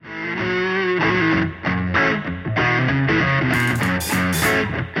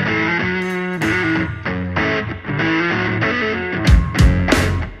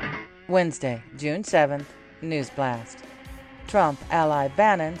Wednesday, June 7th, News Blast. Trump ally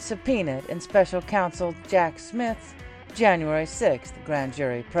Bannon subpoenaed in Special Counsel Jack Smith's January 6th grand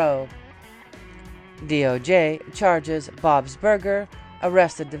jury probe. DOJ charges Bob's Burger,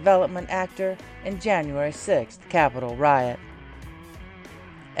 Arrested Development actor, in January 6th Capitol riot.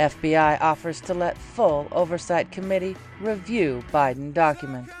 FBI offers to let full Oversight Committee review Biden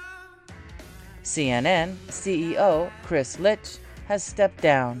document. CNN CEO Chris Litch has stepped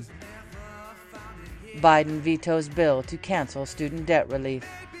down. Biden vetoes bill to cancel student debt relief.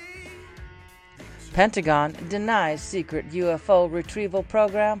 Pentagon denies secret UFO retrieval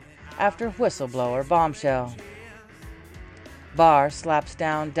program after whistleblower bombshell. Barr slaps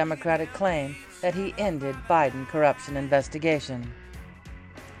down Democratic claim that he ended Biden corruption investigation.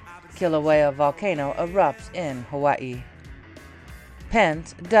 Kilauea volcano erupts in Hawaii.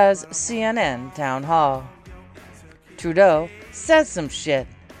 Pence does CNN town hall. Trudeau says some shit.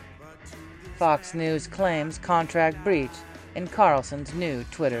 Fox News claims contract breach in Carlson's new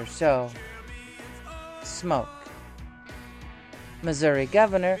Twitter show. Smoke. Missouri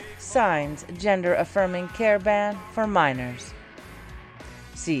governor signs gender-affirming care ban for minors.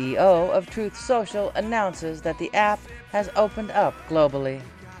 CEO of Truth Social announces that the app has opened up globally.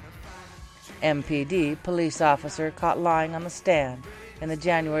 MPD police officer caught lying on the stand in the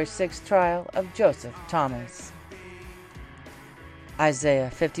January 6th trial of Joseph Thomas. Isaiah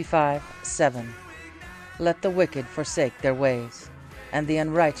 55:7. Let the wicked forsake their ways, and the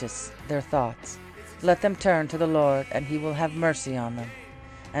unrighteous their thoughts. Let them turn to the Lord, and he will have mercy on them,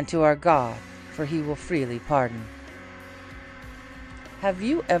 and to our God, for he will freely pardon. Have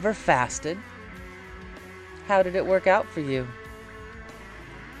you ever fasted? How did it work out for you?